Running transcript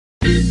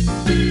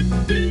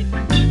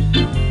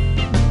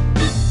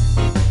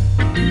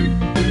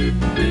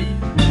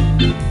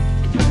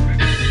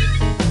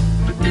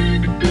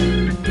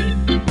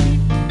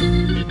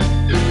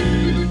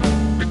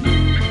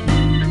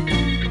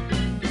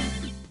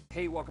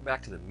Hey, welcome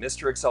back to the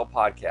Mr. Excel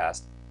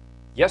podcast.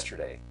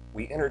 Yesterday,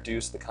 we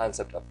introduced the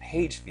concept of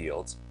page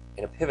fields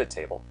in a pivot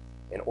table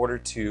in order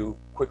to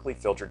quickly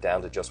filter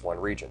down to just one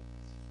region.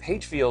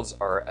 Page fields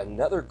are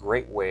another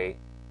great way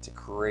to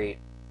create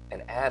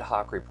an ad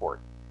hoc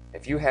report.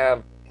 If you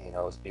have,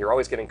 you're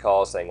always getting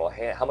calls saying, well,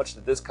 hey, how much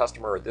did this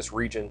customer or this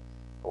region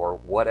or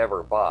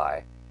whatever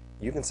buy?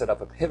 You can set up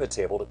a pivot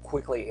table to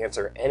quickly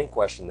answer any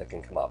question that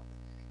can come up.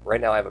 Right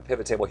now, I have a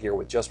pivot table here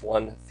with just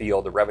one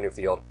field, the revenue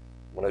field.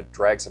 I'm going to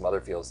drag some other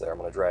fields there. I'm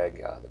going to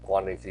drag the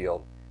quantity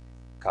field,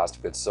 cost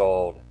of goods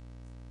sold,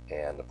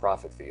 and the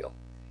profit field.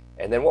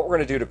 And then what we're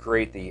going to do to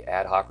create the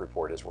ad hoc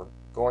report is we're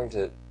going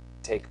to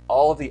take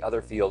all of the other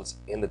fields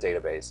in the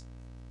database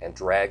and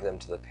drag them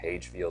to the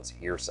page fields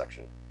here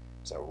section.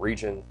 So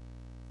region,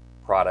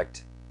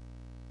 product,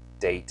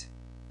 date,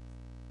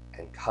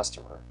 and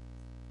customer.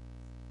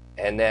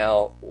 And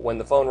now when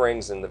the phone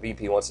rings and the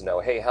VP wants to know,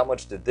 hey, how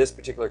much did this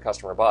particular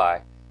customer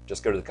buy?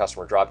 Just go to the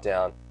customer drop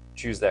down,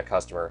 choose that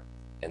customer,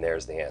 and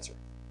there's the answer.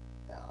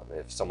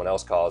 If someone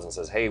else calls and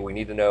says, hey, we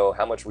need to know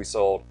how much we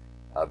sold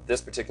of this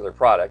particular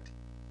product,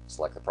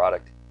 select the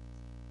product.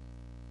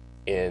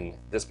 In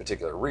this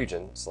particular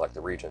region, select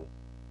the region.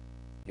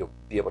 You'll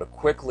be able to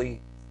quickly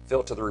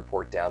filter the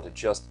report down to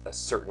just a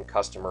certain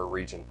customer,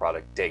 region,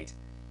 product, date,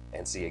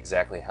 and see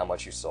exactly how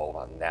much you sold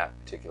on that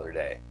particular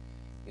day.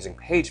 Using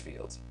page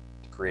fields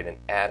to create an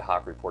ad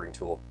hoc reporting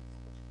tool,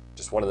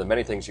 just one of the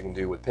many things you can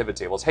do with pivot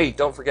tables. Hey,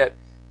 don't forget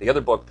the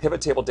other book,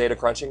 Pivot Table Data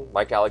Crunching.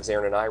 Mike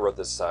Alexander and I wrote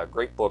this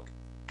great book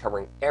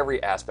covering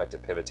every aspect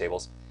of pivot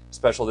tables.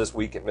 Special this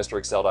week at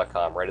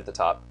MrExcel.com, right at the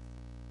top.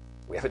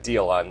 We have a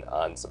deal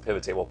on some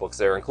pivot table books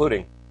there,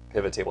 including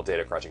Pivot Table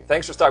Data Crunching.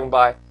 Thanks for stopping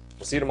by.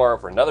 We'll see you tomorrow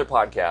for another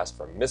podcast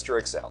from Mr.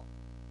 Excel.